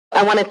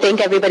I want to thank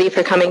everybody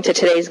for coming to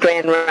today's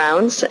Grand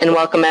Rounds and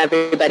welcome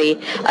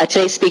everybody.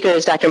 Today's speaker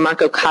is Dr.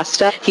 Marco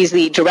Costa. He's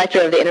the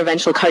director of the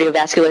Interventional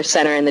Cardiovascular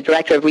Center and the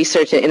director of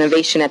research and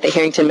innovation at the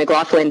Harrington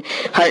McLaughlin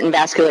Heart and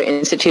Vascular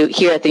Institute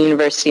here at the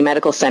University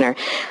Medical Center.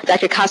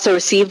 Dr. Costa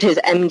received his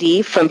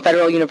MD from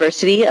Federal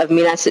University of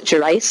Minas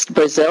Gerais,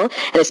 Brazil,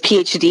 and his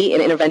PhD in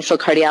interventional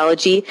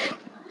cardiology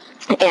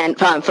and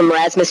from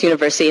Erasmus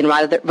University in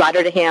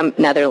Rotterdam,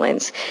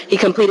 Netherlands. He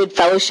completed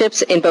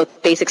fellowships in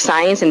both basic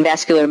science and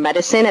vascular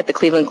medicine at the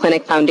Cleveland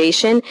Clinic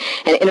Foundation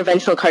and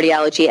interventional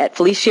cardiology at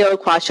Felicio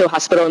Quasho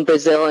Hospital in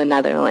Brazil and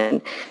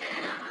Netherlands.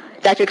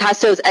 Dr.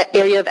 Costa's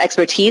area of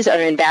expertise are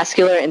in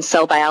vascular and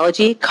cell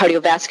biology,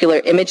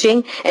 cardiovascular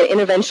imaging, and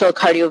interventional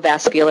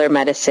cardiovascular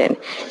medicine.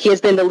 He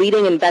has been the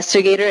leading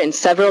investigator in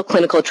several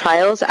clinical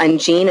trials on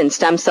gene and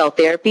stem cell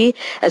therapy,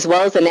 as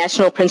well as the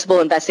national principal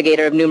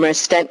investigator of numerous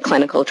stent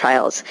clinical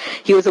trials.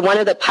 He was one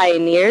of the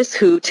pioneers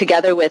who,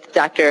 together with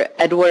Dr.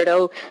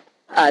 Eduardo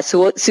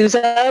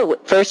Souza,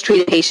 first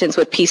treated patients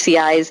with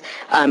PCIs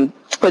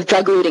with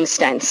drug-eluting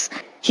stents.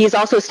 He has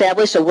also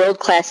established a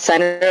world-class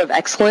center of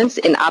excellence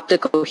in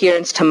optical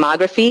coherence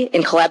tomography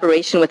in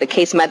collaboration with the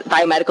Case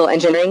Biomedical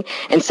Engineering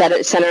and Center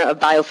of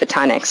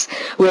Biophotonics.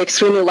 We're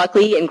extremely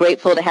lucky and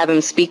grateful to have him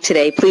speak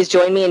today. Please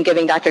join me in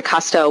giving Dr.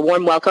 Costa a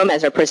warm welcome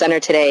as our presenter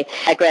today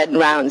at Grand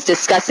Rounds,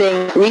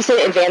 discussing recent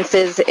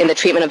advances in the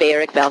treatment of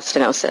aortic valve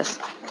stenosis.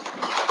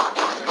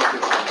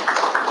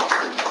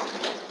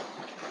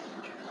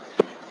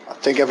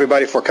 Thank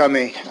everybody for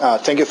coming.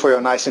 Thank you for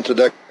your nice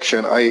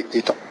introduction.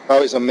 It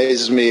always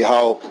amazes me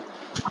how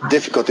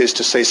difficult it is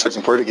to say such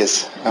in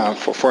Portuguese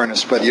for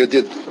foreigners, but you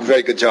did a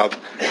very good job.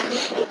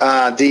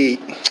 I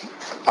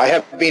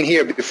have been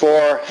here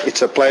before.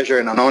 It's a pleasure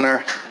and an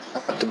honor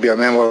to be a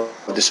member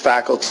of this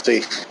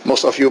faculty.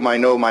 Most of you might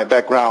know my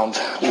background.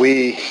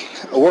 We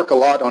work a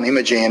lot on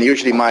imaging, and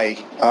usually my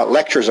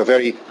lectures are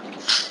very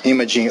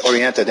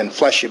imaging-oriented and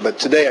fleshy, but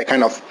today I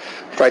kind of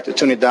try to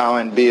tune it down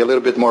and be a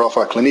little bit more of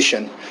a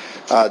clinician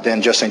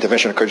than just an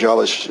interventional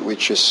cardiologist,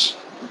 which is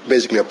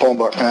basically a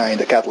plumber in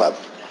the cath lab.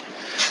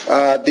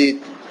 The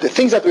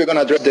things that we're going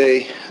to address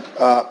today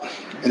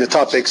in the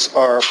topics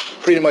are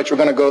pretty much we're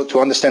going to go to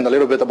understand a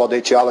little bit about the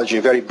etiology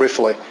very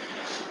briefly,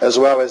 as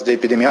well as the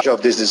epidemiology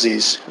of this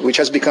disease, which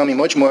has become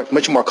much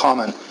more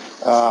common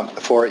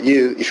for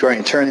you if you're an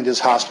intern in this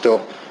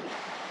hospital.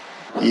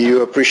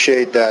 You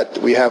appreciate that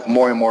we have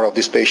more and more of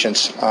these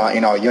patients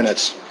in our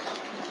units.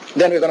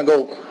 Then we're going to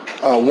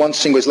go one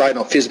single slide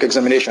on physical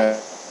examination.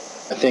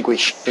 I think we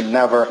should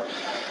never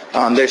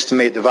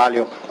underestimate the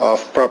value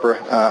of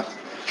proper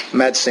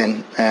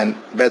medicine and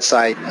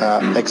bedside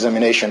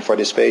examination for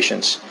these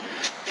patients.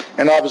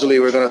 And obviously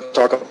we're going to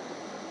talk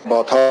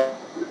about how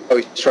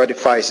it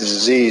stratifies the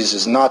disease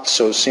is not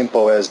so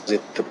simple as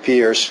it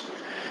appears.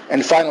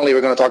 And finally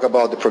we're going to talk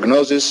about the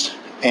prognosis,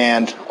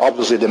 and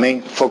obviously the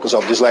main focus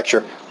of this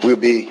lecture will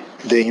be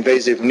the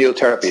invasive new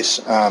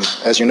therapies.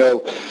 As you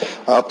know,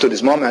 up to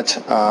this moment,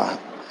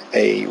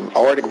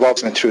 aortic valve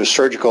through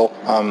surgical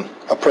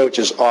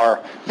approaches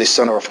are the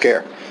standard of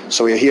care.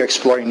 So we're here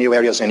exploring new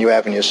areas and new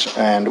avenues,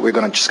 and we're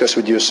going to discuss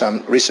with you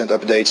some recent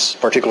updates,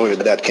 particularly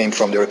that came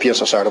from the European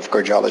Society of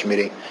Cardiology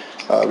meeting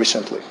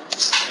recently.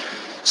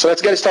 So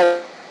let's get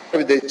started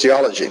with the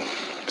etiology.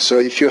 So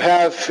if you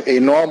have a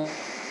normal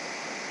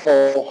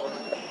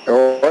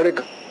aortic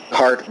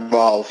heart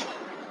valve,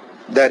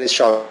 that is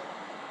how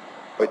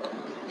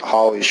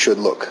it should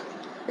look.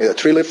 It's a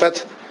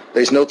three-leaflet,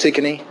 there is no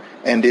thickening,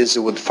 and this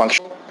would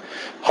function.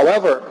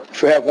 However,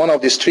 if you have one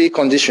of these three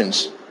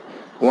conditions,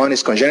 one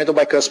is congenital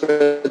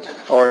bicuspid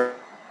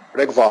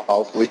aortic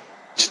valve, which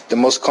the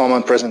most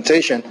common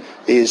presentation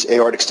is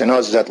aortic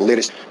stenosis at the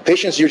latest.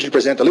 Patients usually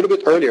present a little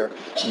bit earlier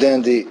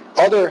than the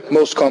other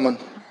most common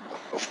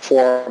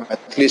form,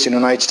 at least in the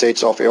United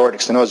States, of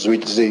aortic stenosis,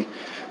 which is the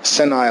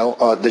senile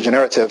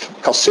degenerative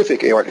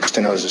calcific aortic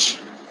stenosis.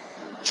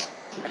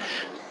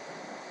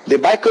 The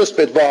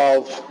bicuspid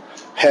valve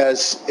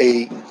has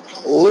a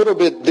little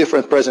bit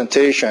different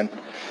presentation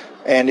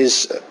and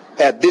is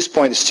at this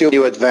point still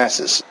new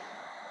advances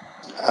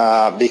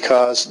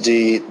because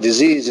the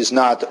disease is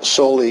not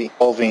solely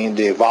involving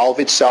the valve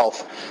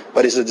itself,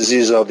 but it's a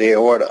disease of the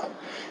aorta.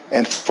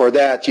 And for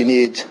that you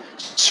need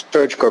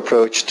surgical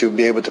approach to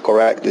be able to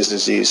correct this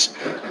disease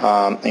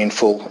in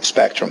full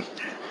spectrum.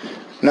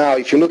 Now,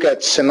 if you look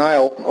at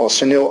senile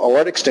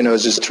aortic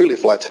stenosis, it's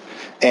three-leaflet,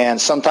 and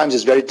sometimes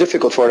it's very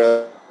difficult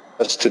for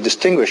us to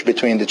distinguish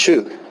between the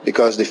two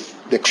because the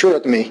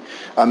chorotomy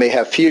may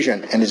have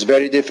fusion, and it's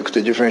very difficult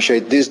to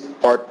differentiate this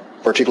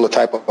particular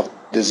type of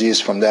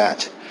disease from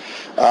that.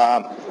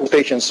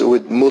 Patients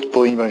with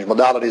multiple imaging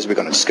modalities we're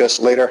going to discuss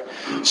later,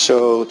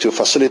 so to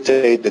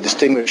facilitate the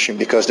distinguishing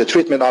because the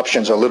treatment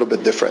options are a little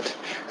bit different.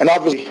 And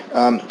obviously,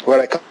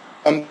 where I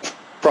come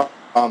from,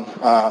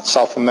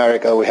 South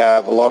America, we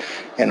have a lot,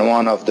 and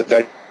one of the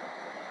very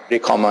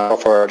common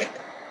for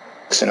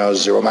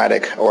stenosis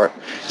rheumatic, or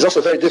it's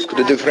also very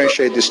difficult to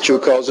differentiate these two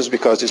causes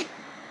because this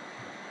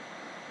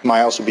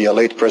might also be a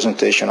late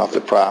presentation of the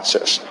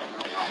process.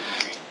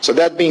 So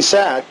that being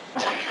said,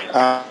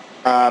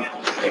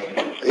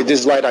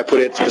 This slide I put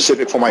it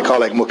specific for my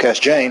colleague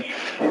Mukesh Jain,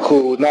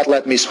 who would not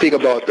let me speak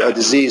about a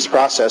disease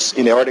process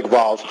in the aortic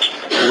valve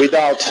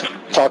without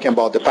talking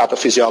about the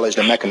pathophysiology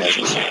and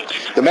mechanisms.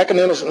 The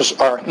mechanisms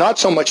are not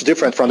so much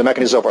different from the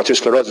mechanism of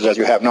arteriosclerosis as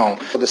you have known.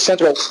 The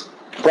central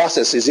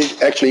process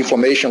is actually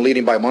inflammation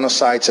leading by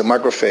monocytes and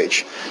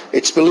macrophage.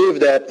 It's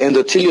believed that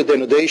endothelial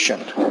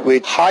denudation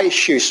with high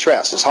shear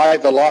stress, is high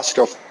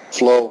velocity of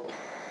flow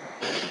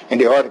in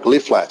the aortic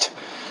leaflet,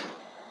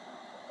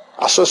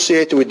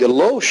 associated with the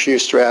low shear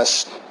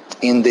stress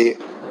in the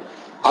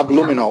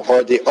abluminal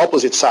or the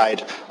opposite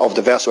side of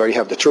the vessel where you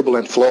have the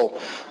turbulent flow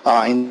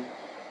in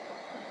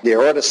the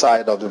aortic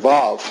side of the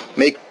valve,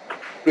 may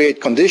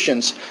create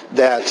conditions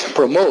that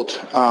promote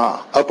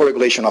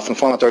upregulation of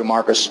inflammatory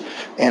markers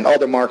and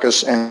other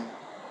markers and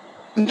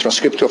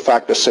transcriptional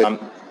factors,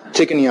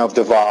 thickening of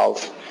the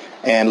valve,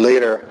 and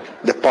later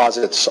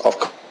deposits of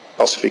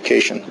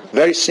calcification.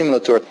 Very similar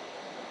to our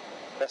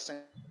testing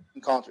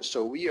encounters.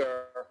 So we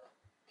are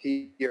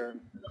here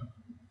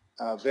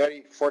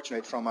very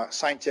fortunate from a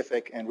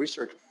scientific and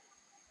research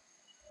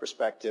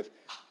perspective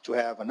to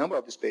have a number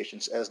of these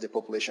patients as the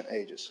population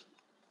ages.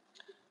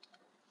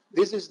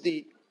 This is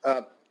the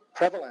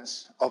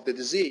prevalence of the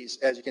disease.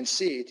 As you can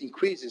see, it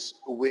increases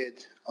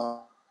with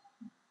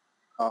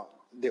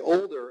the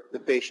older the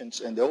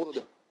patients and the older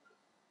the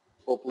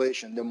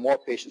population, the more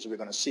patients we're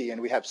going to see.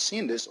 And we have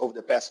seen this over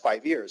the past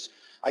 5 years.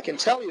 I can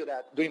tell you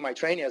that during my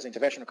training as an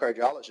interventional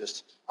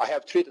cardiologist, I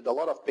have treated a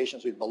lot of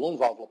patients with balloon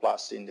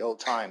valvuloplasty in the old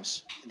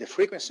times. The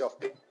frequency of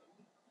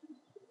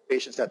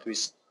patients that we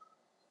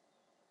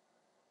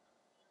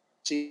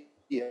see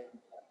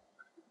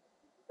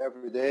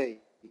every day,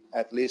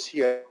 at least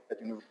here,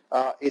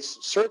 it's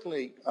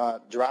certainly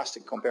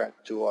drastic compared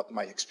to what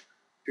my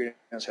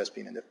experience has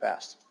been in the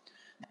past.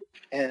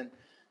 And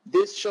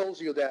this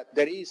shows you that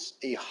there is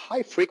a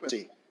high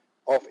frequency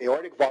of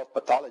aortic valve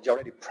pathology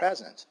already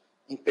present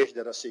in patients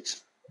that are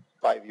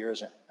 5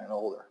 years and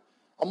older.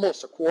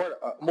 Almost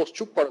almost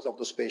 2/4 of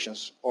those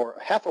patients, or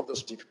half of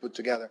those, if you put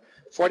together,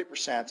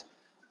 40%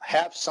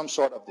 have some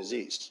sort of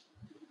disease.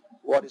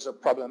 What is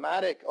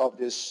problematic of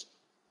this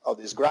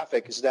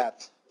graphic is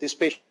that these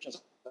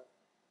patients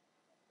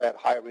are at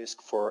high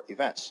risk for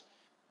events.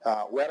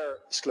 Whether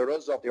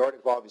sclerosis of the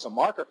aortic valve is a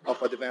marker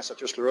of advanced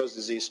atherosclerosis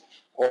disease,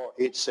 or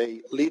it's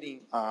a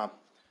leading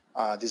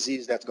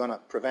disease that's going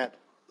to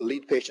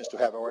lead patients to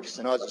have aortic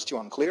stenosis, is still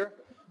unclear.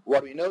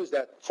 What we know is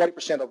that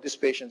 40% of these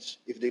patients,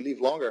 if they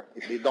live longer,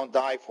 if they don't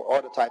die for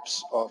other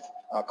types of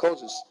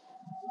causes,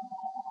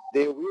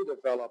 they will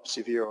develop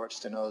severe aortic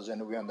stenosis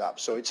and will end up.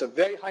 So it's a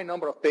very high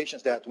number of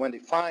patients that, when they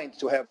find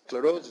to have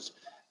sclerosis,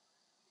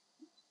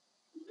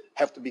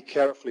 have to be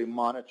carefully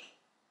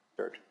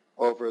monitored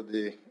over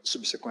the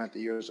subsequent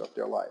years of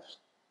their lives.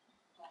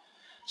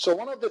 So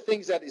one of the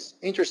things that is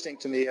interesting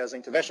to me as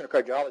an interventional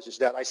cardiologist is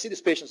that I see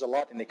these patients a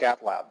lot in the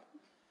cath lab.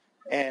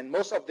 And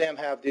most of them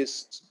have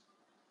these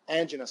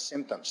angina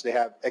symptoms. They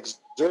have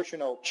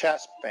exertional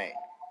chest pain.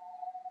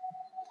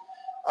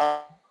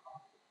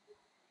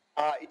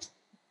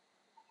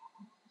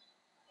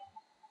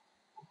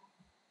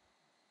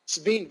 It's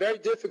been very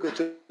difficult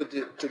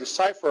to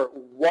decipher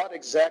what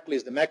exactly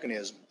is the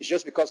mechanism. It's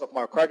just because of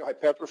myocardial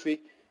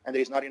hypertrophy and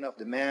there is not enough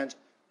demand,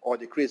 or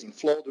decrease in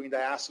flow during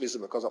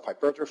dialysis because of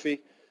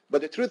hypertrophy.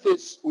 But the truth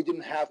is, we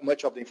didn't have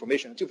much of the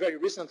information until very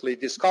recently.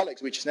 These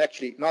colleagues, which is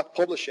actually not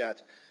published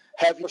yet,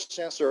 have a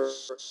sensor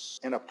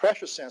and a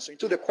pressure sensor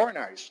into the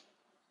coronaries.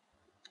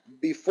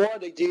 Before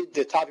they did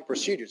the TAVI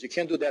procedures, you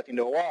can't do that in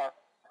the OR.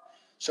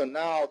 So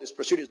now this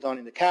procedure is done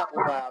in the cath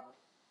lab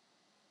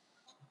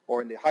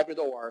or in the hybrid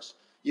ORs.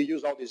 You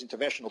use all these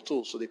interventional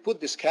tools. So they put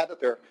this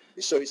catheter,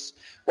 so it's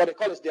what they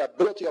call is the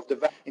ability of the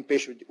valve in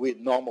patients with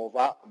normal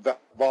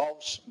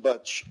valves,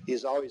 but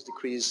is always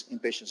decreased in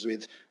patients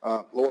with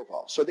lower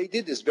valves. So they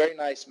did this very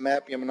nice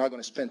mapping. I'm not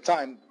going to spend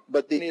time,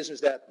 but the reason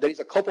is that there is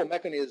a couple of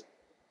mechanisms.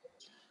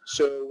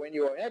 So when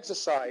you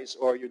exercise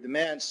or you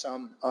demand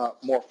some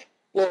more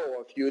flow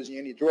of using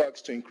any drugs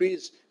to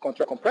increase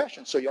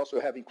compression, so you also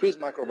have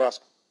increased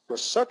microvascular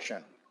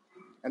suction,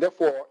 and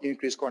therefore you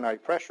increase coronary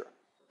pressure.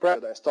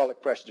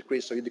 Diastolic pressure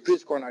decrease, so you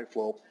decrease coronary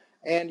flow,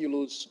 and you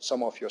lose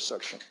some of your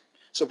suction.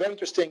 So very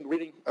interesting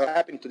reading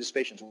happening to these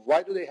patients.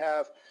 Why do they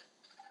have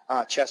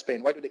chest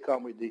pain? Why do they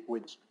come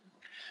with?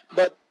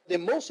 But the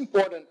most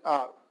important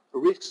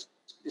risk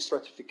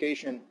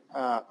stratification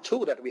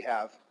tool that we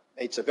have,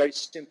 it's a very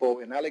simple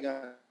and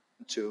elegant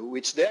tool,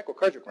 it's the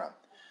echocardiogram.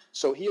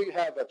 So here you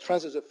have a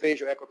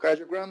transesophageal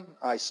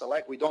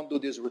echocardiogram. We don't do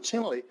this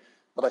routinely,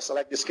 but I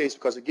select this case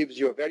because it gives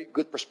you a very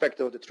good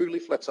perspective of the three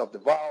leaflets of the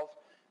valve,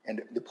 and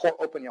the pore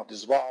opening of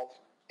this valve,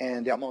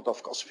 and the amount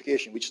of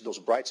calcification, which is those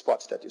bright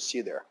spots that you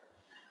see there.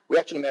 We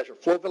actually measure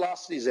flow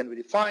velocities, and we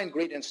define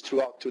gradients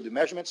throughout to the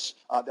measurements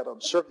that are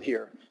observed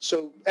here.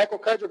 So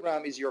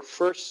echocardiogram is your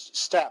first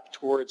step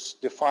towards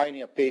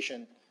defining a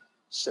patient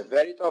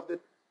severity of the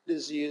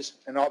disease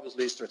and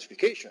obviously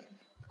stratification,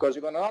 because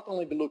you're going to not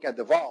only be looking at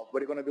the valve, but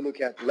you're going to be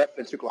looking at left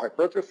ventricular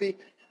hypertrophy,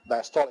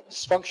 diastolic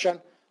dysfunction,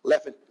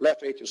 left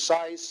atrial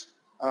size,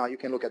 You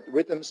can look at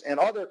rhythms and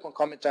other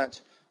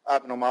concomitant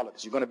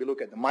abnormalities. You're going to be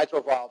looking at the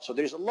mitral valve. So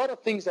there's a lot of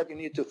things that you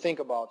need to think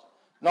about,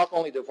 not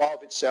only the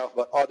valve itself,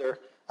 but other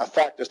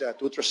factors that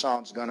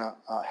ultrasound is going to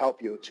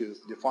help you to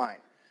define.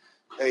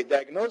 A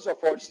diagnosis of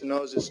aortic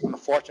stenosis,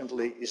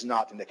 unfortunately, is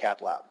not in the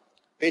cath lab.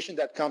 Patient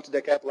that comes to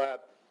the cath lab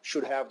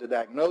should have the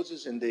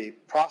diagnosis and the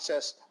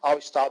process all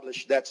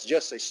established. That's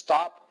just a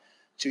stop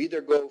to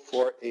either go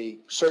for a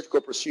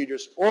surgical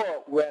procedures or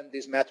when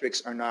these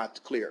metrics are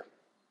not clear.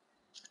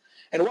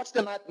 And what's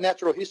the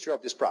natural history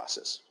of this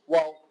process?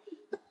 Well,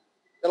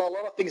 there are a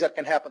lot of things that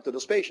can happen to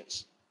those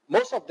patients.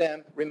 Most of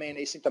them remain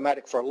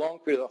asymptomatic for a long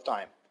period of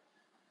time.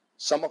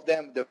 Some of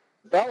them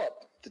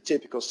develop the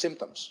typical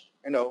symptoms,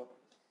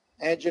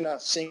 angina,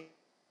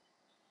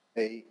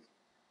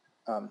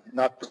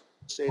 not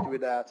associated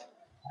with that.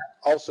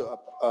 Also,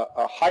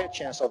 a higher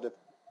chance of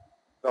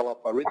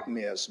develop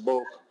arrhythmias,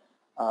 both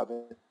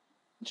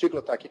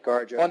ventricular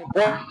tachycardia. One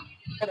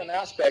important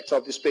aspect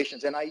of these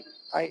patients, and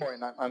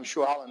I'm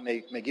sure Alan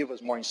may give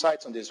us more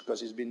insights on this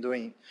because he's been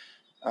dealing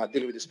with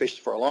these patients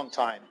for a long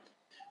time.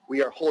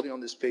 We are holding on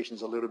these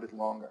patients a little bit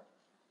longer.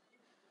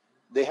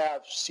 They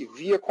have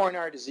severe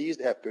coronary disease,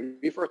 they have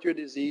peripheral arterial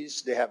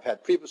disease, they have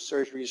had previous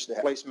surgeries, they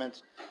have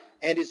replacement,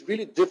 and it's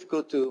really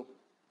difficult to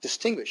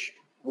distinguish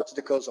what's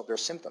the cause of their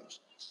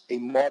symptoms, a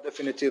more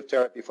definitive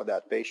therapy for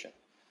that patient.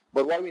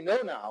 But what we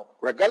know now,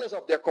 regardless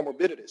of their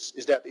comorbidities,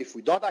 is that if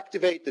we don't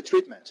activate the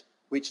treatment,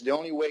 which the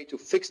only way to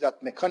fix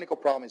that mechanical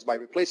problem is by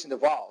replacing the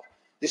valve,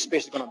 this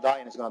patient is going to die,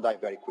 and it's going to die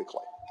very quickly.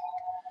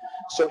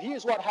 So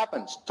here's what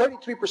happens.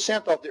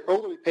 33% of the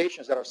elderly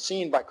patients that are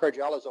seen by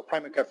cardiologists or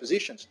primary care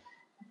physicians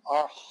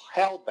are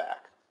held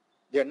back.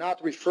 They're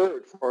not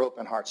referred for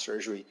open heart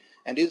surgery.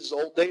 And this is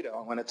old data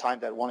on a time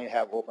that we only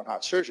have open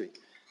heart surgery.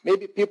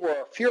 Maybe people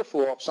are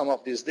fearful of some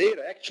of this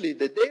data. Actually,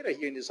 the data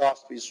here in this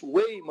hospital is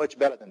way much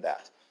better than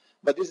that.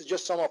 But this is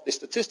just some of the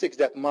statistics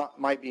that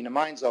might be in the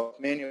minds of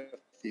many of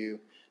you.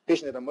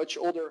 Patients that are much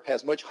older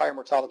has much higher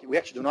mortality. We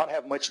actually do not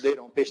have much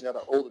data on patients that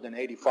are older than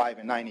 85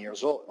 and 90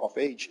 years old of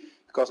age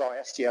because our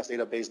STS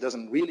database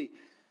doesn't really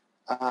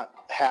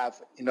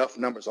have enough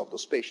numbers of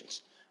those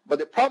patients. But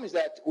the problem is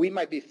that we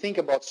might be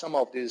thinking about some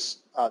of these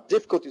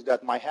difficulties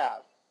that might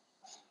have.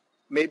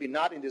 Maybe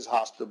not in this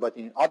hospital, but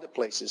in other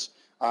places,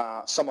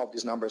 some of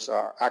these numbers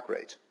are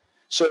accurate.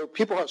 So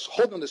people are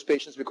holding on these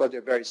patients because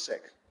they're very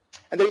sick.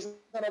 And there is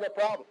another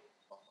problem.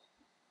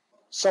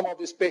 Some of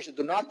these patients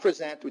do not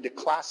present with the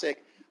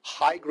classic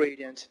high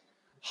gradient,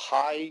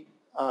 high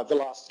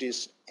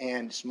velocities,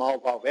 and small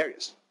valve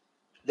areas.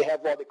 They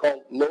have what they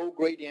call low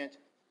gradient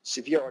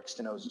severe aortic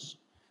stenosis.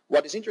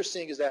 What is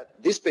interesting is that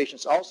these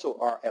patients also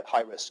are at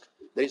high risk.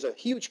 There is a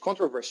huge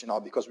controversy now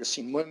because we're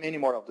seeing many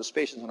more of those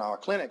patients in our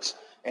clinics,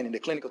 and in the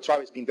clinical trial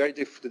it's been very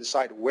difficult to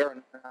decide where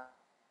or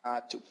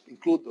not to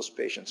include those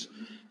patients.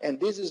 And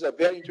this is a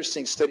very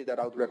interesting study that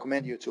I would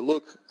recommend you to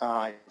look.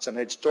 It's an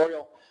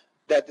editorial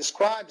that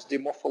describes the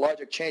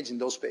morphologic change in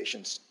those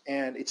patients.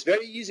 And it's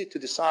very easy to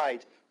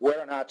decide where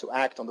or not to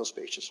act on those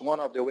patients. One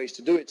of the ways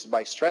to do it is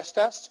by stress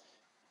test,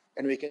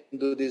 and we can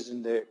do this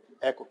in the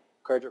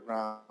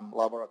echocardiogram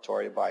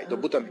laboratory by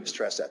dobutamine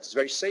stress test. It's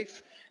very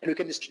safe, and we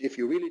can if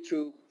you really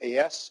true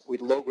AS with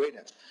low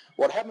gradient.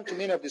 What happened to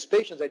many of these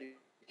patients that you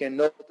can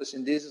notice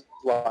in this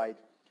slide,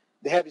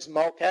 they have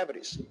small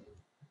cavities.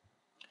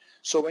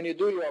 So when you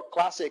do your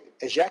classic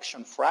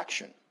ejection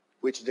fraction,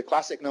 which is the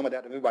classic number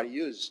that everybody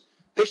uses,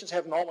 patients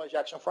have normal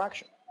ejection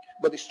fraction.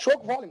 But the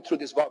stroke volume through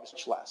this valve is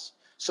much less.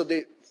 So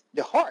the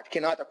heart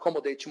cannot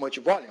accommodate too much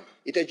volume.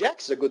 It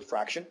ejects a good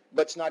fraction,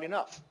 but it's not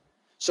enough.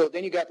 So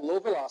then you got low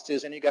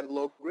velocities and you got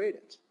low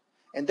gradient.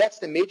 And that's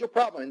the major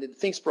problem. And then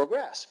things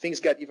progress. Things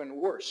get even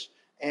worse.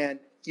 And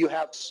you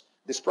have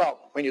this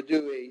problem. When you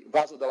do a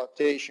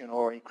vasodilatation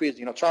or increased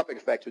inotropic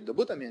effect with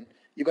dobutamine,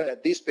 you're going to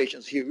have these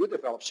patients here will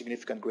develop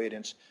significant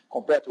gradients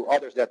compared to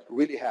others that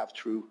really have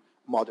true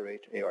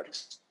moderate aortic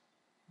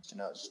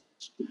stenosis.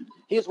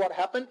 Here's what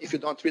happened if you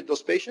don't treat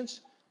those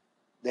patients.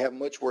 They have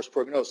much worse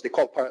prognosis. They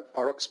call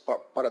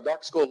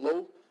paradoxical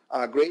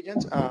low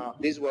gradient.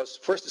 This was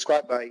first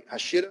described by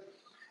Hashida.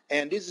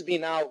 And this has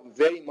been now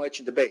very much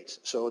in debate.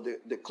 So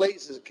the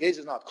case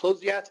is not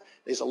closed yet.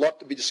 There's a lot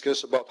to be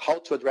discussed about how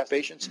to address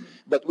patients.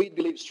 But we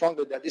believe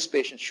strongly that this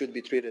patient should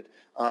be treated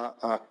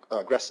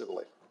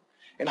aggressively.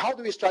 And how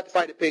do we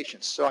stratify the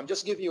patients? So I'm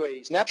just giving you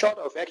a snapshot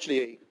of actually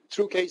a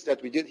true case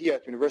that we did here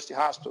at University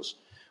Hospitals.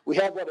 We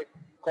have what they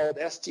call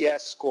the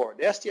STS score.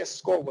 The STS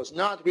score was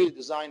not really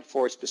designed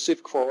for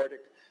specific for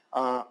aortic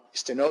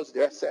stenosis.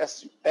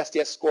 The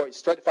STS score is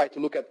stratified to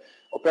look at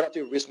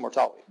operative risk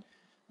mortality.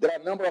 There are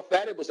a number of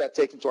variables that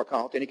take into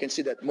account, and you can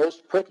see that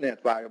most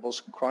pertinent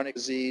variables, chronic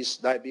disease,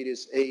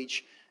 diabetes,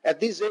 age. At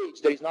this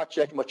age, there is not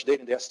yet much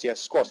data in the STS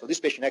score, so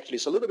this patient actually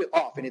is a little bit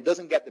off, and it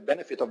doesn't get the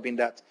benefit of being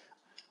that.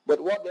 But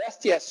what the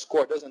STS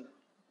score doesn't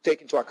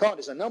take into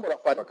account is a number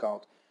of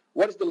factors.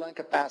 What is the lung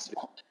capacity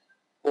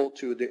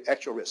to the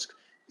actual risk?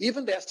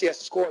 Even the STS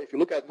score, if you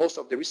look at most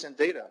of the recent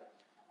data,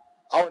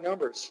 our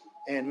numbers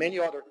and many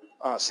other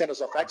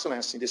centers of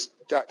excellence in this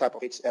type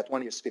of it's at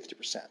 1 year is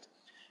 50%.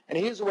 And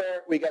here's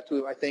where we get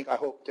to, I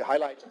hope, the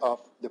highlight of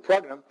the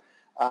program.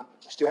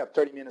 Still have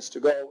 30 minutes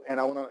to go, and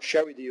I want to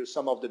share with you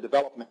some of the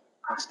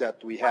developments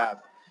that we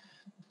have.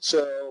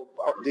 So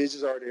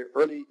these are the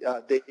early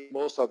days,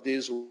 most of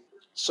these.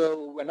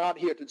 So we're not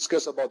here to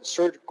discuss about the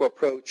surgical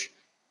approach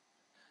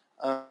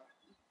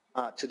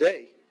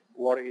today.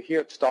 What we're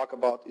here to talk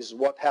about is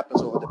what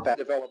happens over the past.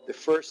 Developed the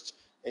first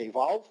a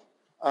valve.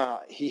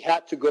 He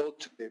had to go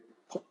to the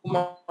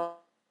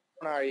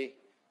pulmonary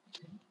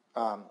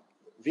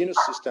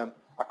venous system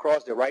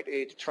across the right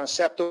atrium,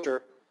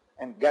 transeptor,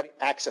 and get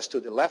access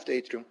to the left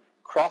atrium,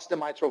 cross the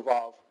mitral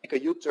valve, make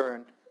a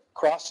U-turn,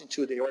 cross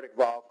into the aortic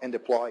valve, and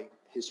deploy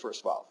his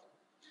first valve.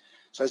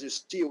 So as you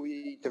see,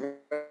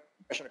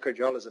 interventional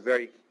cardiologists are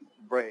very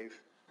brave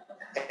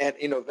and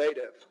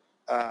innovative.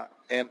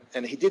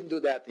 And he didn't do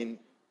that in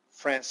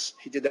France.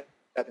 He did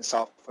that in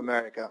South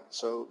America.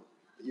 So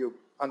you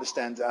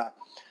understand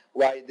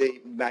why they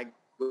might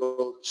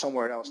go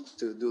somewhere else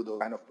to do those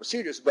kind of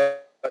procedures.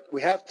 But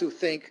we have to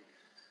think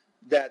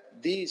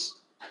that this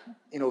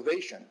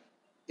innovation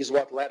is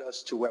what led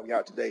us to where we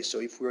are today. So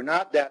if we're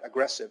not that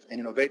aggressive and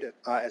innovative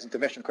as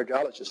interventional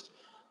cardiologists,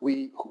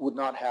 we would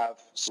not have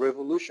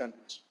revolution.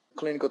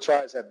 Clinical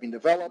trials have been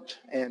developed,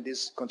 and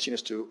this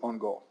continues to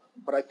ongo.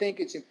 But I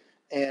think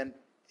and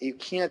you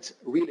can't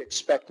really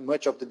expect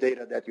much of the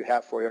data that you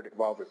have for aortic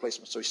valve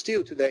replacement. So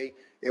still today,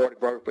 aortic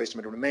valve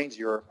replacement remains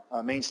your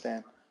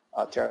mainstay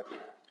therapy.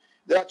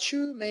 There are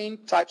two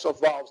main types of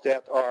valves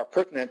that are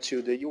pertinent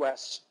to the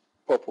U.S.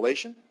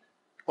 population.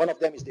 One of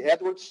them is the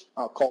Edwards,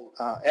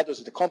 Edwards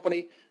is the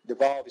company. The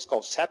valve is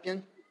called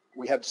Sapien.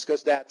 We have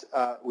discussed that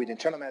with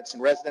internal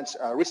medicine residents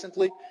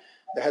recently.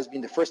 There has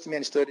been the first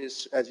many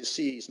studies, as you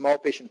see, small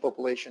patient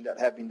population that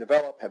have been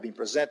developed, have been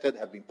presented,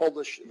 have been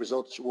published.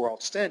 Results were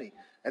outstanding,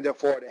 and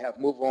therefore they have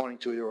moved on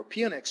into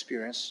European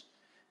experience,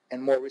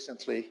 and more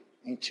recently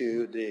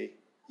into the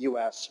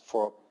U.S.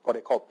 for what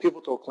they call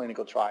pivotal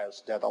clinical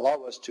trials that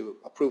allow us to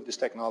approve this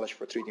technology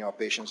for treating our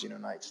patients in the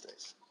United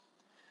States.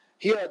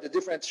 Here are the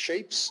different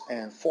shapes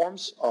and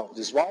forms of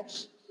these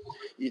valves.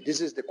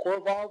 This is the core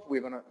valve.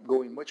 We're going to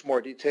go in much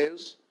more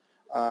details.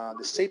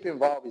 The Sapien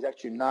valve is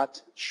actually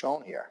not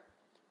shown here,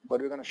 but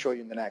we're going to show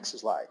you in the next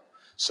slide.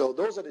 So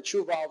those are the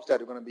two valves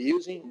that we're going to be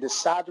using. The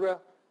Sadra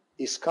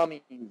is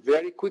coming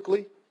very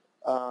quickly.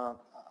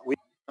 We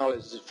know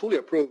it's fully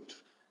approved,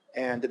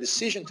 and the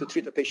decision to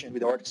treat a patient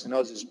with aortic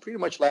stenosis is pretty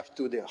much left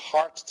to the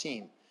heart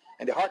team.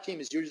 And the heart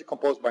team is usually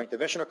composed by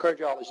interventional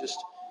cardiologist,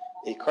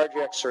 a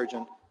cardiac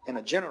surgeon, and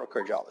a general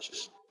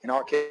cardiologist. In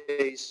our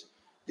case,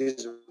 this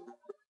is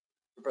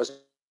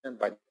represented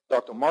by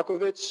Dr.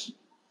 Markovitz,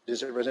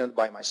 this is represented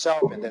by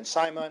myself, and then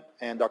Simon,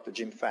 and Dr.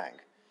 Jim Fang.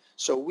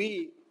 So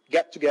we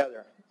get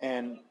together,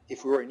 and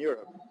if we were in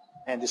Europe,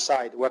 and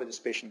decide whether this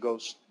patient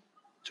goes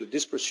to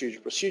this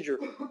procedure,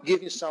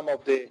 giving some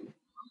of the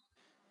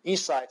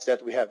insights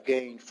that we have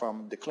gained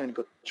from the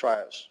clinical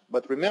trials.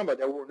 But remember,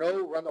 there were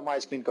no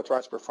randomized clinical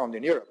trials performed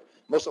in Europe.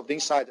 Most of the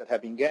insights that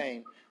have been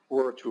gained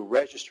were through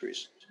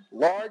registries,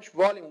 large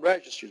volume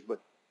registries,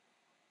 but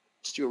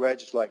still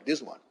registries like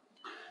this one.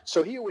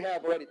 So here we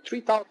have already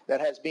 3,000 that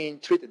has been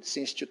treated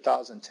since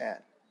 2010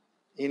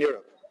 in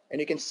Europe.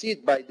 And you can see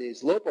it by the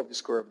slope of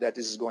this curve that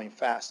this is going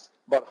fast.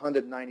 About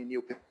 190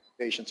 new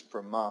patients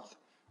per month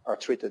are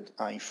treated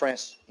in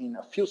France in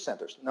a few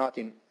centers, not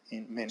in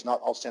many,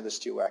 not all centers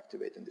still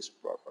activate in this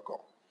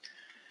protocol.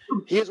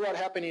 Here's what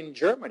happened in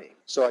Germany.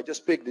 So I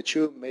just picked the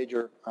two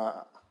major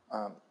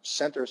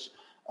centers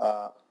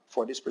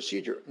for this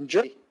procedure. In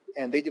Germany,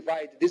 and they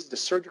divide, this is the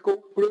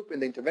surgical group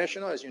and the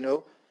interventional, as you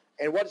know.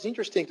 And what is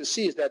interesting to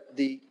see is that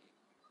the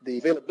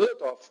availability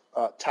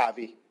of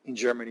TAVI in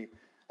Germany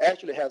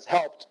actually has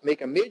helped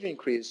make a major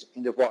increase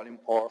in the volume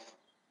of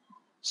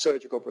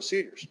surgical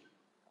procedures.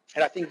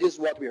 And I think this is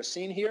what we are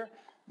seeing here.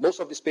 Most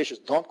of these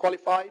patients don't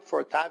qualify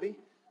for TAVI,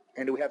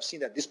 and we have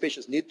seen that these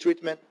patients need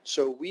treatment.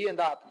 So we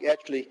end up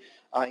actually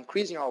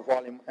increasing our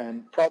volume,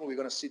 and probably we're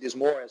going to see this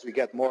more as we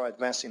get more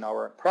advanced in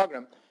our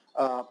program,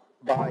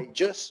 by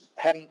just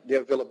having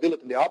the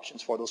availability and the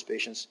options for those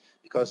patients,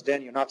 because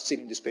then you're not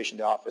sitting this patient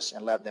in the office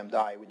and let them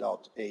die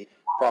without a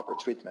proper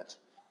treatment.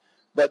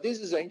 But this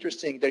is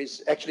interesting. There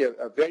is actually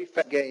a very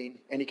fast gain,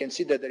 and you can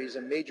see that there is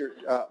a major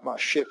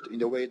shift in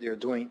the way they're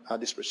doing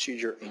this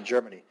procedure in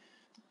Germany.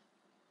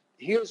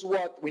 Here's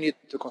what we need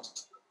to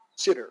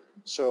consider.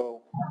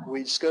 So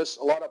we discussed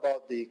a lot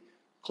about the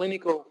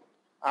clinical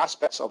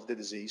aspects of the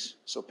disease.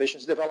 So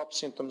patients develop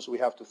symptoms. We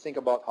have to think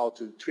about how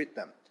to treat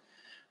them.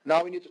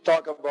 Now we need to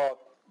talk about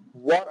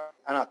what are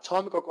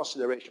anatomical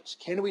considerations.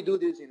 Can we do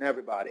this in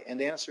everybody? And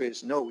the answer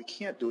is no, we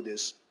can't do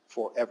this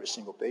for every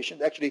single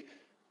patient. Actually,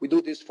 we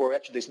do this for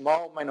actually a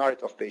small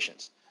minority of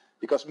patients,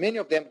 because many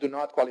of them do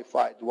not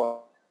qualify to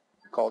what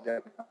we call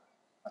the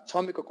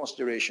anatomical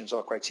considerations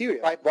or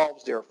criteria. Pipe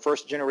valves, they're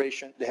first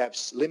generation, they have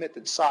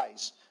limited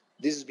size.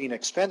 This is being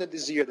expanded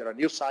this year. There are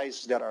new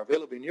sizes that are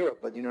available in Europe,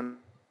 but in the United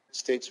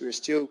States, we're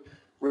still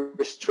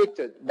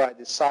restricted by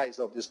the size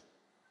of this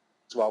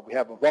valve. We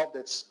have a valve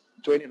that's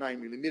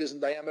 29 millimeters in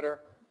diameter,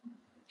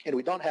 and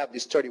we don't have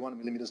this 31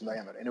 millimeters in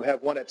diameter, and we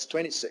have one that's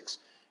 26.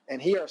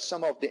 And here are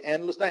some of the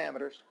annulus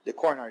diameters, the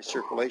coronary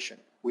circulation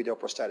with your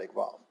prosthetic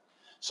valve.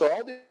 So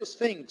all these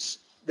things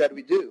that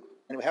we do,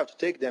 and we have to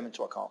take them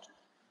into account.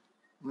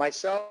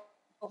 Myself,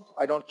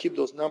 I don't keep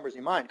those numbers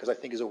in mind because I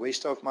think it's a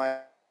waste of my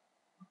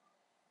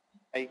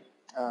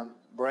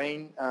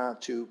brain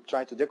to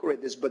try to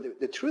decorate this. But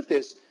the truth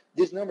is,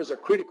 these numbers are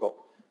critical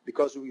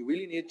because we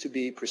really need to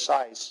be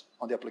precise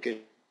on the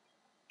application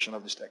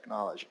of this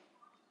technology.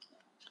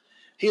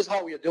 Here's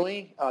how we are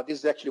doing. This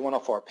is actually one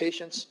of our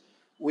patients.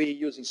 We're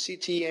using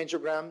CT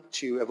angiogram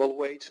to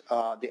evaluate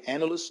the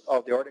annulus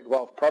of the aortic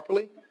valve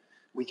properly.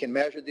 We can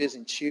measure this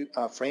in 2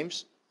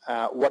 frames.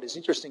 What is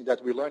interesting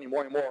that we're learning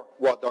more and more,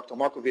 what Dr.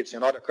 Markovits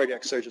and other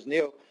cardiac surgeons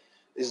knew,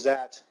 is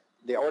that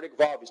the aortic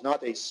valve is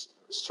not a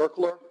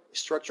circular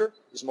structure.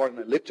 It's more an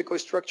elliptical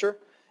structure.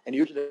 And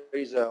usually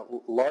there is a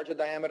larger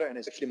diameter, and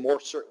it's actually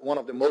one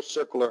of the most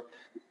circular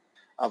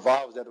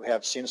valves that we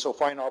have seen so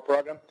far in our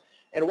program.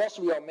 And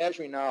also we are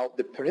measuring now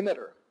the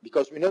perimeter,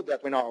 because we know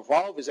that when our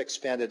valve is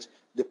expanded,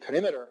 the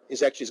perimeter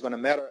is actually going to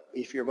matter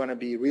if you're going to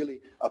be really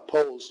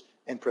opposed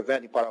and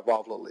preventing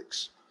paravalvular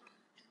leaks.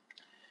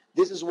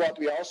 This is what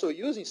we are also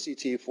using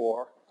CT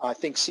for. I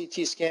think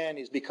CT scan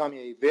is becoming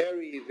a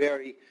very,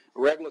 very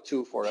regular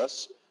tool for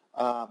us,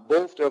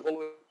 both to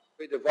evaluate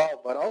the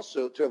valve, but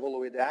also to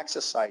evaluate the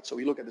access site. So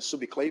we look at the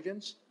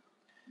subclavians,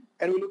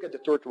 and we look at the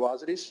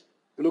tortuosities,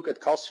 we look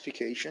at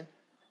calcification,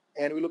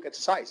 and we look at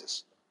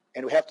sizes.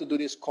 And we have to do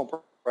this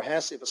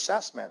comprehensive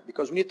assessment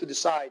because we need to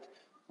decide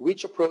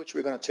which approach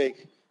we're going to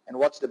take and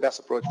what's the best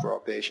approach for our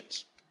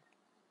patients.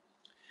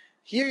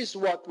 Here is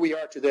what we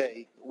are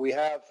today. We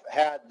have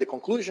had the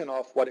conclusion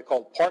of what they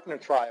call partner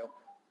trial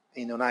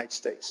in the United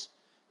States.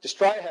 This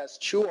trial has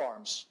 2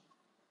 arms.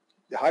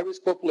 The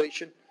high-risk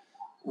population,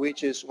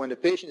 which is when the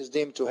patient is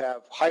deemed to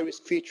have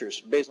high-risk features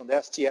based on the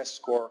STS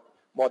score,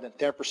 more than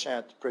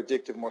 10%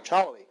 predictive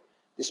mortality.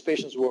 These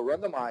patients were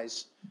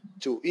randomized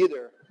to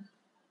either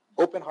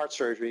open heart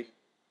surgery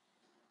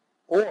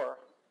or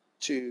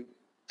to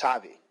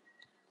TAVI.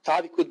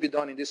 TAVI could be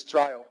done in this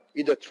trial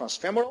either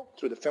transfemoral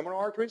through the femoral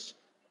arteries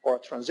or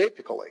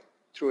transapically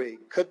through a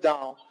cut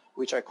down,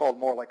 which I call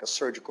more like a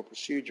surgical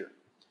procedure.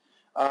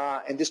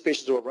 And these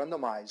patients were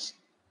randomized.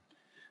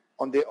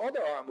 On the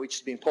other arm, which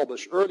has been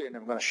published earlier, and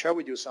I'm going to share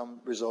with you some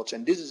results,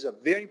 and this is a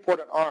very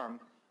important arm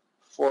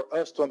for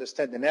us to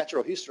understand the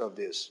natural history of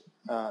this,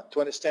 to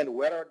understand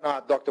whether or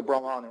not Dr.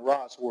 Brown and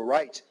Ross were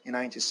right in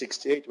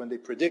 1968 when they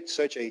predict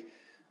such a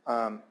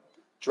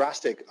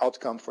drastic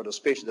outcome for those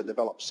patients that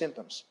develop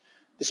symptoms.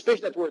 These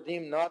patients that were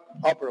deemed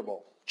not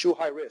operable, too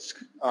high risk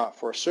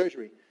for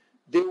surgery,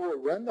 they were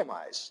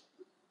randomized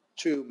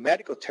to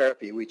medical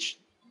therapy, which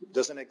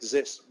doesn't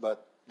exist,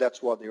 but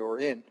that's what they were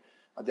in.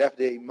 The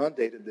FDA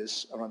mandated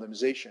this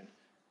randomization,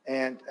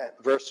 and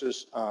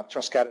versus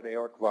transcatheter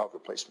aortic valve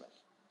replacement.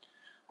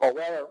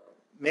 However,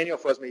 many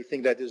of us may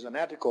think that this is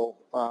unethical,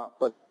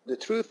 but the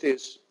truth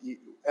is,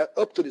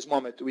 up to this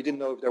moment, we didn't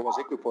know if there was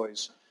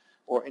equipoise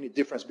or any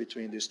difference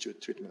between these 2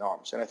 treatment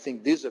arms. And I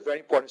think this is a very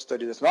important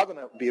study that's not going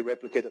to be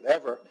replicated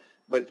ever,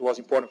 but it was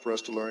important for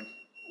us to learn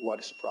what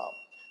is the problem.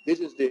 This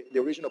is the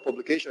original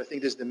publication. I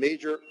think this is the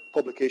major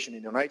publication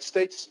in the United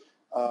States.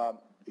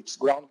 It's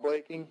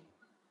groundbreaking.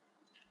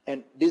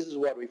 And this is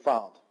what we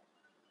found.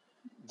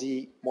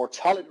 The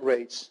mortality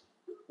rates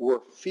were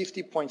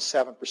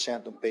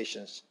 50.7% on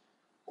patients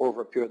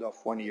over a period of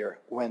 1 year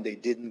when they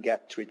didn't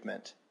get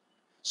treatment.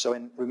 So,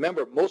 and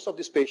remember, most of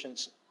these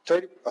patients,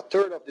 a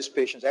third of these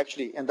patients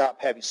actually end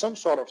up having some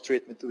sort of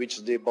treatment, which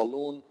is the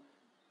balloon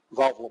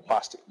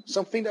valvuloplasty.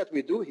 Something that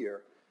we do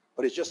here,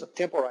 but it's just a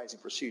temporizing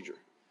procedure.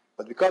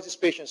 But because these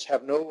patients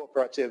have no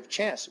operative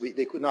chance,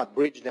 they could not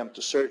bridge them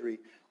to surgery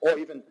or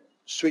even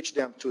switch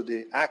them to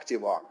the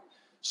active arm.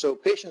 So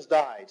patients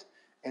died.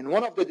 And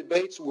one of the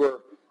debates were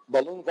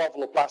balloon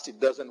valvuloplasty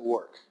doesn't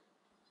work.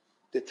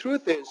 The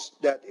truth is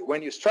that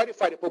when you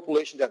stratify the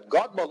population that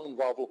got balloon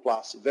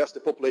valvuloplasty versus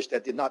the population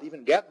that did not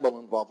even get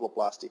balloon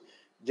valvuloplasty,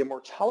 the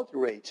mortality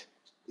rate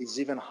is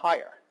even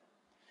higher.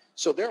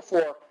 So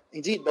therefore,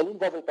 indeed, balloon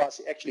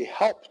valvuloplasty actually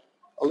helped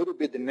a little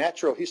bit the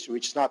natural history,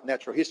 which is not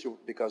natural history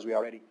because we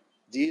already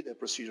did a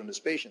procedure on these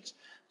patients,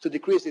 to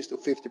decrease this to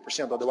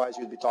 50%. Otherwise,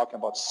 you'd be talking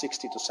about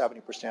 60 to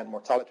 70%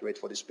 mortality rate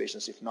for these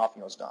patients if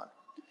nothing was done.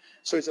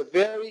 So it's a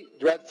very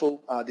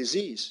dreadful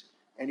disease,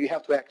 and you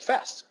have to act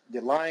fast.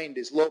 The line,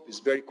 the slope is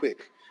very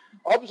quick.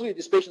 Obviously,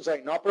 these patients are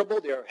inoperable.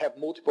 They have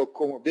multiple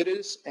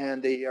comorbidities,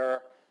 and they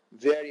are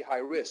very high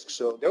risk.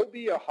 So there will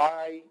be a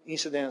high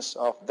incidence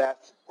of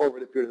death over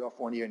the period of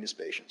 1 year in these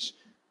patients.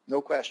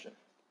 No question.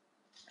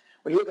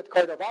 When you look at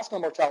cardiovascular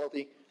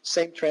mortality,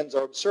 same trends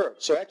are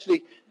observed. So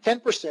actually,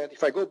 10%,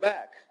 if I go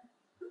back,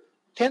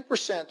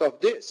 10% of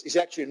this is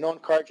actually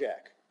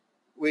non-cardiac,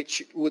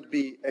 which would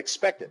be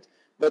expected.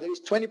 But there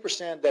is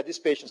 20% that these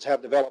patients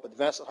have developed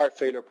advanced heart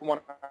failure,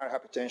 pulmonary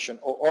hypertension,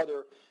 or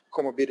other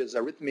comorbidities,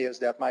 arrhythmias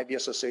that might be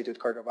associated with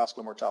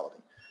cardiovascular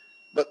mortality.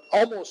 But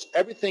almost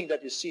everything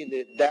that you see in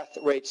the death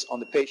rates on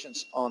the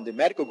patients on the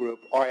medical group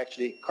are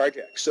actually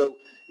cardiac. So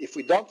if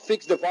we don't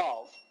fix the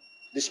valve,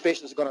 this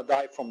patient is going to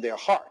die from their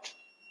heart.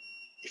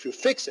 If you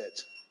fix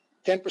it,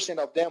 10%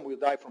 of them will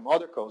die from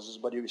other causes,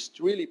 but you're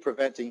really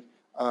preventing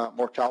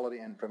mortality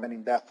and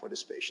preventing death for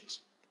these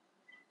patients.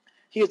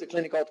 Here's the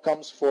clinical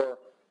outcomes for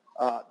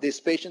these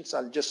patients.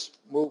 I'll just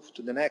move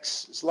to the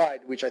next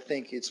slide, which I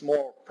think is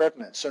more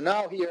pertinent. So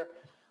now here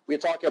we're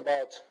talking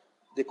about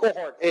the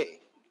cohort A.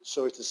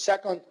 So it's the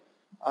second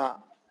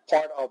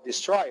part of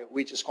this trial,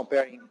 which is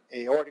comparing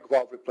aortic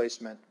valve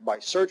replacement by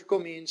surgical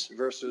means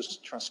versus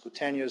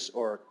transcutaneous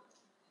or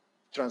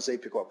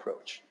transapical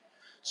approach.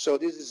 So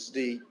this is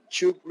the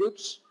two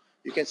groups.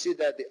 You can see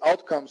that the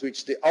outcomes,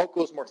 which the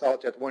all-cause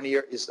mortality at 1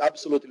 year, is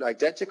absolutely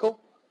identical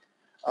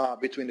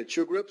between the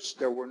two groups.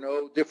 There were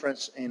no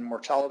difference in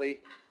mortality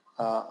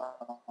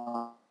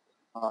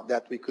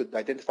that we could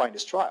identify in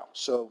this trial.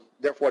 So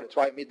therefore, the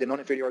trial met the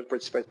non-inferiority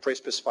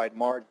pre-specified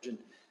margin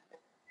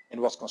and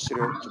was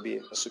considered to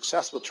be a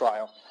successful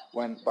trial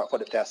for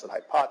the tested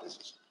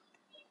hypothesis.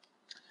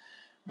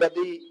 But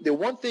the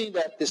one thing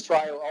that this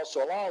trial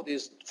also allowed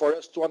is for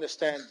us to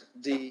understand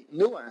the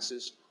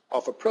nuances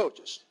of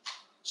approaches.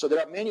 So there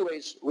are many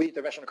ways we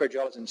interventional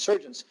cardiologists and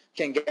surgeons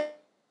can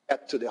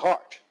get to the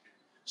heart.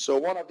 So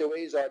one of the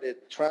ways are the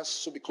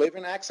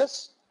transsubclavian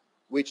access,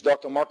 which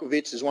Dr.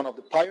 Markovits is one of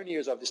the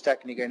pioneers of this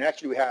technique, and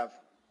actually we have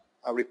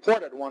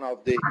reported one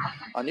of the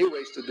new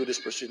ways to do this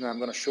procedure, and I'm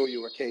going to show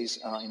you a case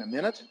in a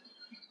minute.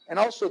 And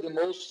also the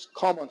most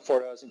common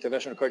for us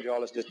interventional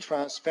cardiologists, the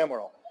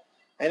transfemoral.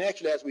 And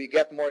actually, as we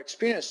get more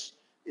experience,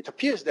 it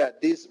appears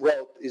that this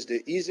route is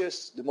the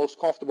easiest, the most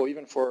comfortable,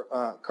 even for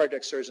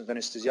cardiac surgeons and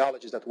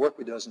anesthesiologists that work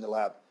with us in the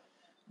lab.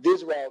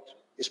 This route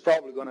is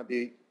probably going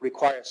to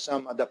require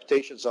some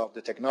adaptations of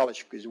the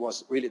technology because it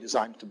was really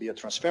designed to be a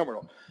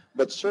transfemoral,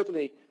 but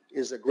certainly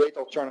is a great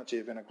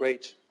alternative and a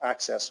great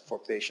access for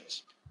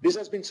patients. This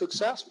has been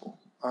successful,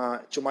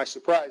 to my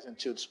surprise and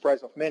to the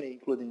surprise of many,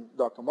 including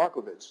Dr.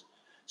 Markovits.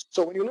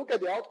 So when you look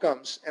at the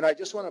outcomes, and I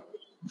just want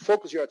to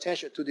focus your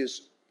attention to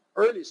these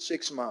early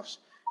 6 months,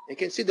 you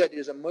can see that there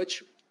is a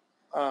much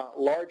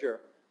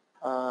larger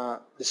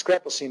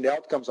discrepancy in the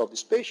outcomes of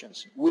these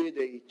patients with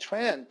a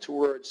trend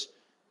towards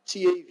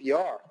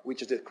TAVR,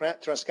 which is the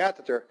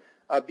transcatheter,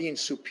 being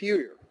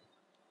superior.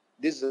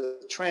 This is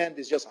a trend,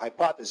 this is just a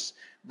hypothesis.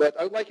 But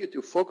I would like you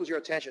to focus your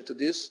attention to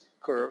this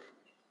curve,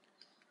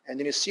 and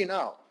then you see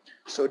now.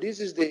 So this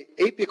is the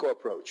apical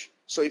approach.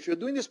 So if you're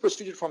doing this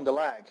procedure from the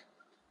leg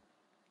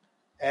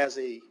as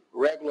a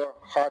regular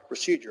heart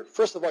procedure,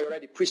 first of all, you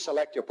already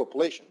pre-select your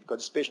population because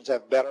these patients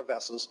have better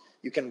vessels.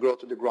 You can grow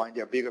to the groin.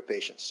 They're bigger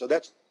patients. So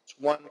that's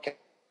one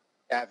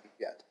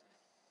caveat.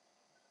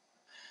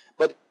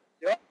 But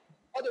the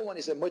other one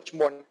is a much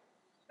more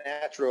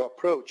natural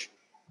approach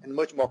and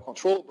much more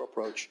controllable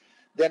approach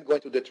than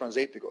going to the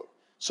transapical.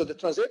 So the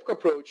transapical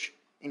approach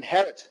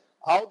inherits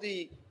all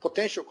the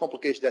potential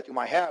complications that you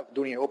might have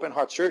during open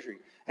heart surgery.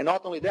 And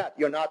not only that,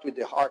 you're not with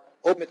the heart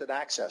augmented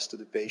access to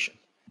the patient.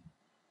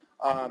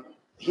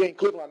 Here in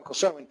Cleveland, I'm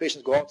concerned when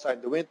patients go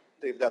outside the window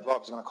if that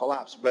valve is going to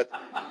collapse. But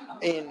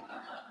in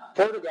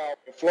Portugal,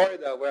 in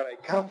Florida, where I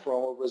come from,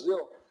 or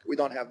Brazil, we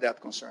don't have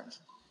that concern.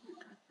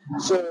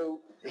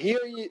 So here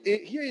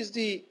is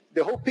the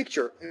whole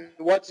picture.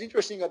 What's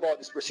interesting about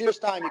this procedure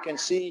time, you can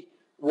see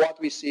what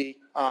we see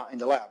in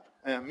the lab.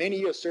 Many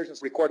years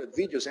surgeons recorded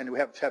videos, and we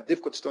have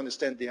difficulties to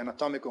understand the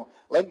anatomical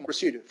landmark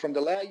procedure. From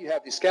the leg, you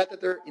have this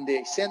catheter in the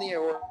ascending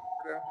aorta.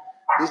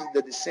 This is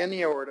the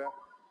descending aorta.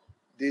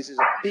 This is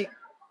a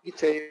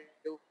pigtail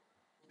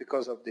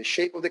because of the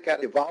shape of the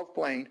catheter, the valve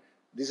plane.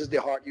 This is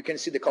the heart. You can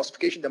see the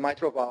calcification of the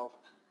mitral valve.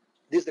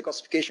 This is the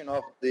calcification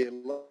of the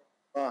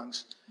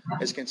lungs.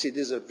 As you can see,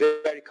 this is a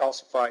very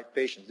calcified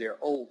patient. They are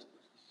old.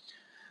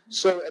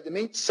 So at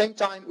the same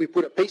time, we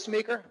put a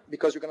pacemaker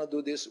because we're going to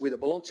do this with a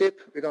balloon tip.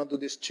 We're going to do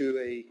this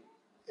to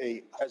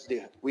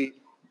we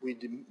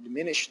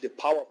diminish the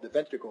power of the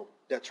ventricle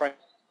that tries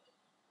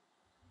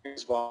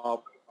this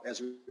valve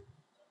as we're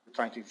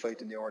trying to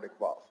inflate in the aortic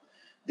valve.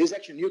 These are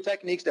actually new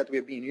techniques that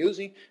we've been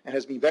using and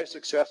has been very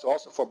successful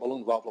also for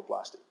balloon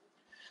valvuloplasty.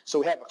 So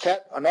we have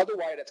another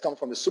wire that's coming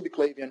from the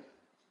subclavian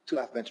to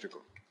left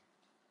ventricle.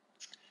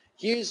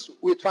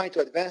 We're trying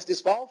to advance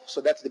this valve,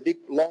 so that's the big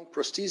long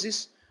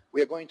prosthesis.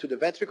 We are going to the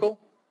ventricle.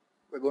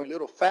 We're going a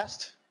little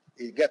fast.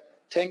 It get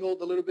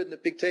tangled a little bit in the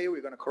pigtail.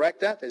 We're going to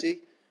correct that. As I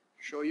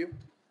show you.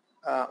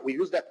 We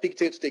use that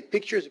pigtail to take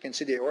pictures. You can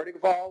see the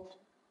aortic valve,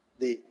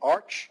 the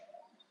arch,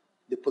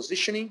 the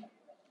positioning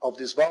of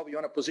this valve. You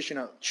want to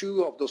position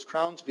two of those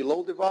crowns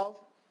below the valve.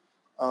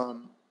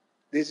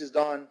 This is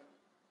done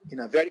in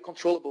a very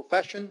controllable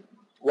fashion.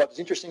 What's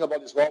interesting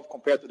about this valve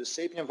compared to the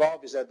sapien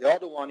valve is that the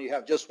other one you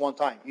have just one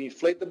time. You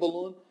inflate the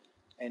balloon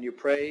and you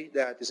pray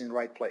that it's in the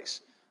right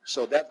place.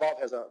 So that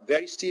valve has a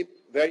very steep,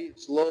 very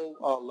slow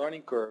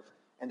learning curve,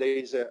 and there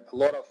is a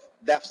lot of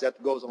depth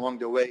that goes along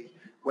the way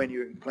when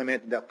you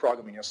implement that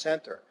program in your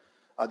center.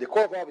 The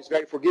core valve is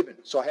very forgiving,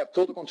 so I have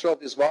total control of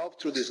this valve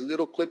through these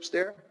little clips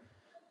there.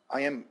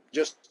 I am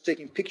just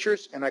taking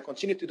pictures, and I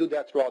continue to do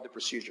that throughout the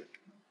procedure.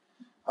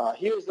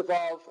 Here is the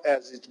valve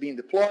as it's being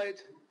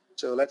deployed.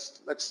 So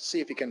let's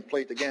see if we can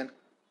play it again.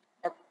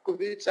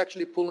 Markovits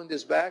actually pulling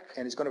this back,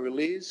 and it's going to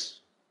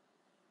release.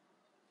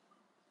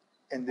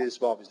 and this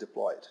valve is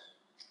deployed.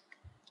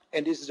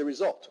 And this is the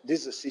result.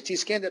 This is a CT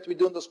scan that we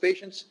do on those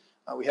patients.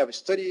 We have a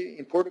study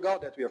in Portugal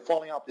that we are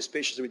following up these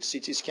patients with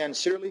CT scan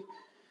serially.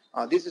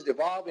 This is the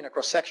valve in a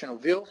cross-sectional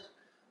view,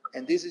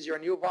 and this is your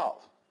new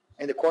valve.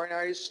 And the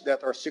coronaries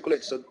that are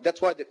circulating. So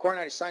that's why the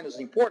coronary sinus is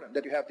important,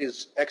 that you have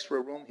this extra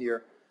room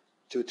here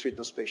to treat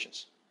those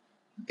patients.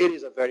 It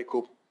is a very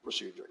cool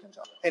procedure, I can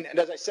tell. And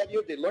as I said,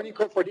 the learning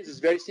curve for this is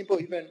very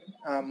simple. Even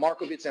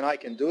Markovits and I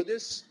can do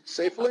this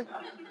safely.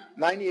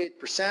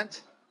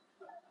 98%.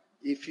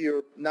 If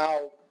you're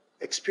now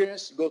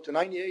experienced, go to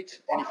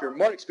 98, and if you're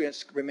more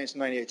experienced, remains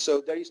 98.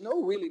 So there is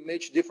no really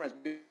much difference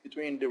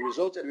between the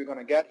results that we're going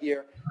to get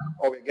here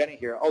or we're getting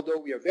here. Although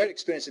we are very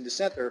experienced in the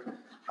center,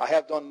 I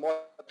have done more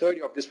than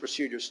 30 of these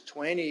procedures,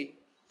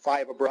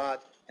 25 abroad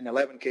and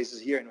 11 cases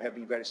here, and we have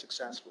been very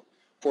successful.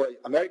 For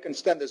American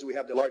standards, we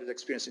have the largest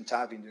experience in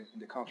TAVI in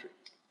the country.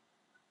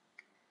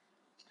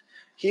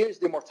 Here is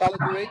the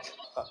mortality rate,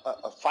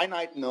 a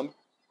finite number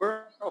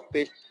of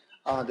patients.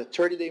 The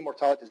 30-day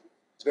mortality is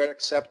very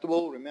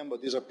acceptable. Remember,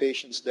 these are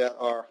patients that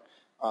are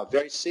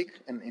very sick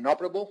and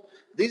inoperable.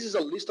 This is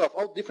a list of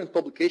all different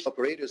publication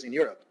operators in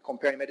Europe,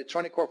 comparing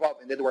Medtronic core valve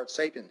and Edwards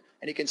Sapien.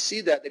 And you can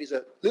see that there is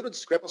a little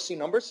discrepancy in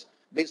numbers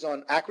based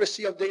on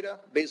accuracy of data,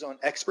 based on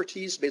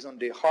expertise, based on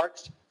the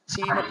heart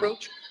team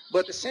approach.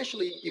 But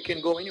essentially, you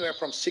can go anywhere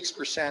from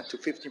 6% to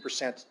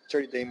 15%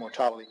 30-day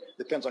mortality.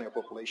 Depends on your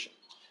population.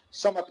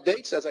 Some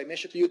updates, as I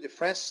mentioned to you, the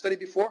France study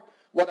before.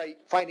 What I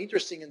find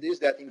interesting in this is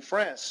that in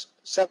France,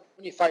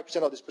 75%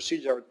 of these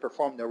procedures are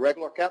performed in a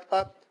regular cath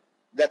lab.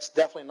 That's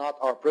definitely not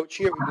our approach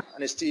here. We do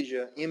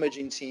anesthesia,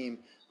 imaging team,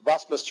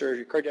 vascular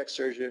surgery, cardiac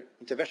surgery,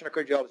 interventional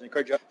cardiology, and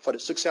cardiology for the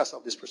success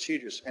of these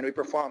procedures. And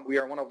we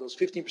are one of those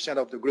 15%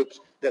 of the groups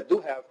that do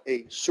have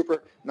a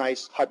super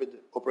nice hybrid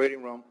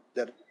operating room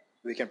that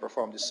we can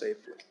perform this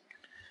safely.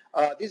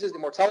 This is the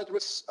mortality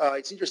risk.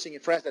 It's interesting in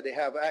France that they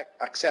have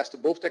access to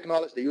both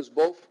technologies. They use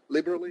both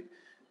liberally,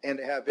 and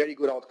they have very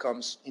good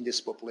outcomes in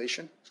this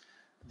population.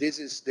 This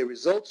is the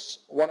results.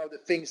 One of the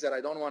things that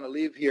I don't want to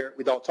leave here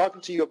without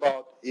talking to you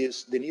about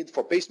is the need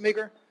for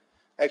pacemaker.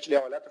 Actually,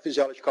 our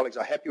electrophysiology colleagues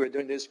are happy we're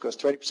doing this because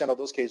 20% of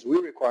those cases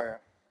will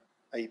require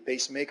a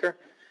pacemaker.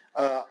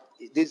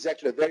 This is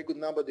actually a very good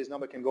number. This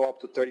number can go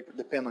up to 30,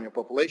 depending on your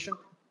population.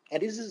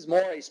 And this is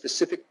more a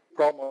specific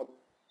problem of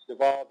the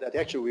valve that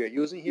actually we are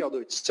using here, although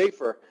it's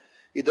safer.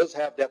 It does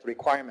have that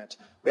requirement.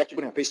 We actually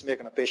put a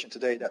pacemaker on a patient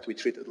today that we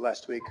treated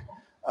last week.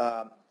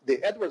 The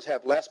Edwards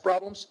have less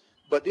problems,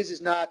 but this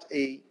is not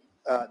the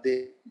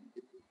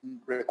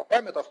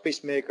requirement of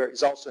pacemaker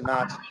is also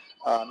not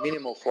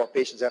minimal for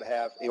patients that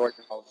have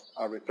aortic valve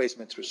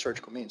replacement through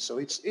surgical means. So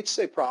it's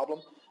a problem.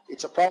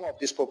 It's a problem of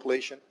this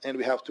population, and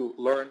we have to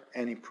learn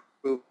and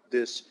improve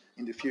this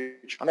in the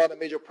future. Another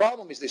major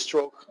problem is the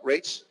stroke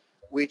rates,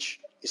 which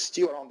is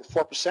still around the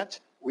 4%.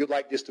 We would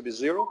like this to be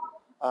zero.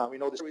 We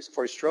know the risk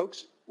for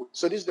strokes.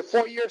 So this is the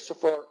 4 years. So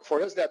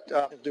for us that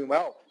are doing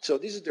well. So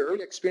this is the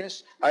early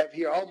experience. I have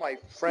here all my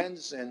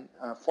friends and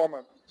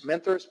former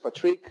mentors,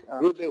 Patrick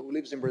Rube, who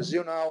lives in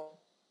Brazil now.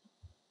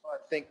 I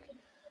think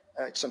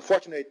it's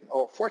unfortunate,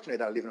 or fortunate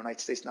that I live in the United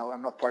States now.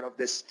 I'm not part of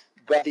this.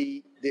 But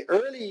the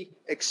early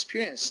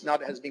experience now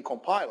that has been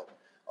compiled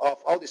of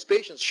all these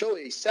patients show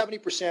a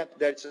 70%,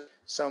 there's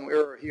some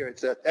error here,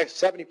 it's a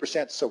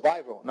 70%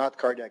 survival, not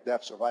cardiac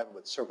death survival,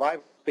 but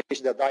survival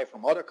patients that die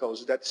from other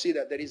causes that see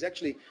that there is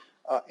actually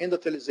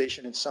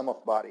endothelialization in some of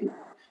the body.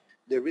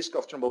 The risk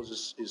of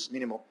thrombosis is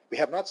minimal. We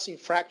have not seen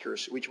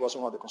fractures, which was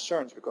one of the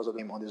concerns because of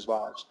them on these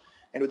valves.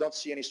 And we don't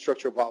see any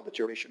structural valve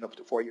deterioration up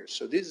to 4 years.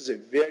 So this is a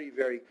very,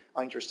 very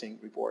interesting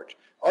report.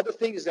 Other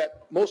thing is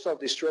that most of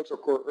the strokes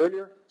occur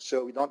earlier,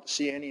 so we don't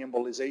see any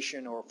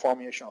embolization or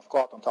formation of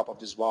clot on top of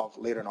this valve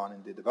later on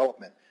in the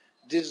development.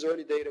 This is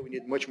early data. We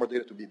need much more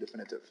data to be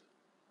definitive.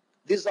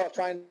 This is our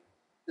trial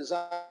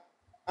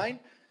design.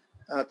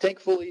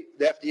 Thankfully,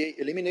 the FDA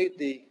eliminated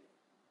the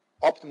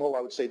optimal,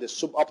 I would say, the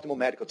suboptimal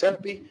medical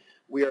therapy,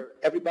 where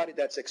everybody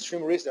that's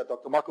extreme risk that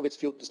Dr. Markovits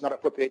feels is not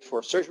appropriate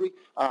for surgery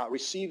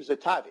receives a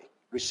TAVI,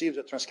 receives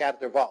a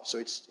transcatheter valve.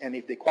 So and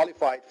if they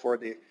qualified for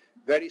the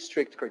very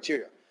strict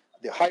criteria,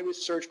 the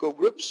high-risk surgical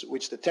groups,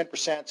 which the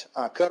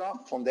 10%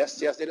 cutoff from the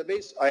STS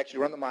database, are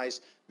actually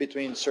randomized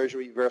between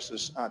surgery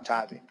versus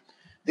TAVI.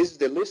 This is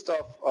the list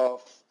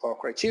of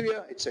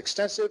criteria. It's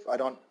extensive. I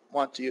don't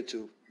want you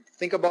to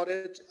think about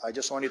it. I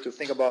just want you to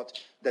think about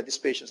that these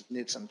patients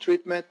need some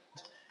treatment.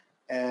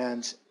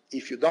 And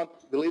if you don't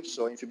believe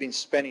so, if you've been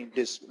spending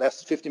this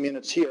last 50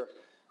 minutes here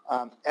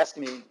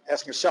asking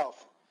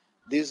yourself,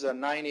 these are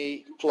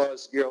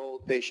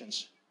 90-plus-year-old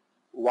patients.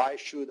 Why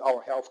should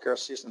our healthcare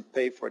system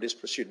pay for this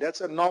procedure?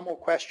 That's a normal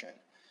question.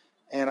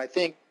 And I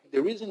think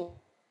the reason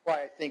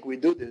why I think we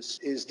do this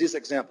is this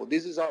example.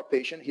 This is our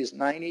patient. He's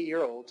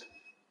 90-year-old,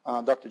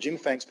 Dr. Jim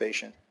Feng's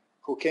patient,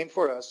 who came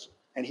for us,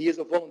 and he is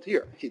a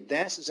volunteer. He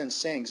dances and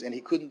sings, and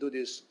he couldn't do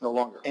this no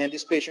longer. And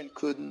this patient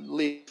couldn't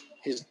live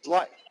his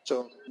life.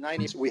 So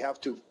 90s, we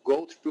have to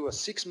go through a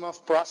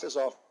 6-month process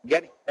of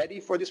getting ready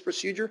for this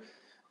procedure.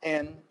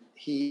 And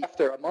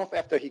a month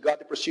after he got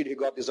the procedure, he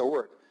got this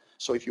award.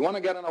 So if you want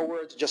to get an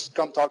award, just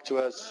come talk to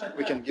us.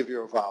 We can give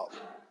you a valve.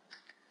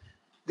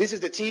 This is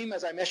the team,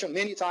 as I mentioned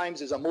many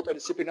times, is a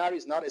multidisciplinary.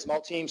 It's not a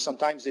small team.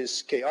 Sometimes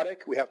it's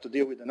chaotic. We have to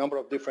deal with a number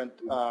of different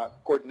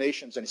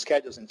coordinations and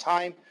schedules and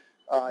time.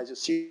 As you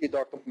see,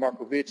 Dr.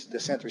 Markovits,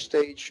 the center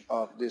stage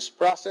of this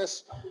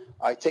process.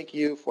 I thank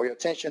you for your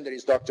attention. There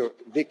is Dr.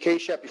 Vic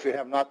Kashap, if you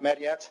have not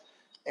met yet.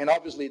 And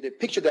obviously, the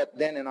picture that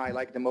Dan and I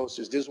like the most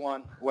is this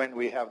one, when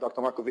we have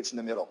Dr. Markovits in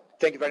the middle.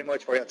 Thank you very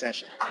much for your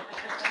attention.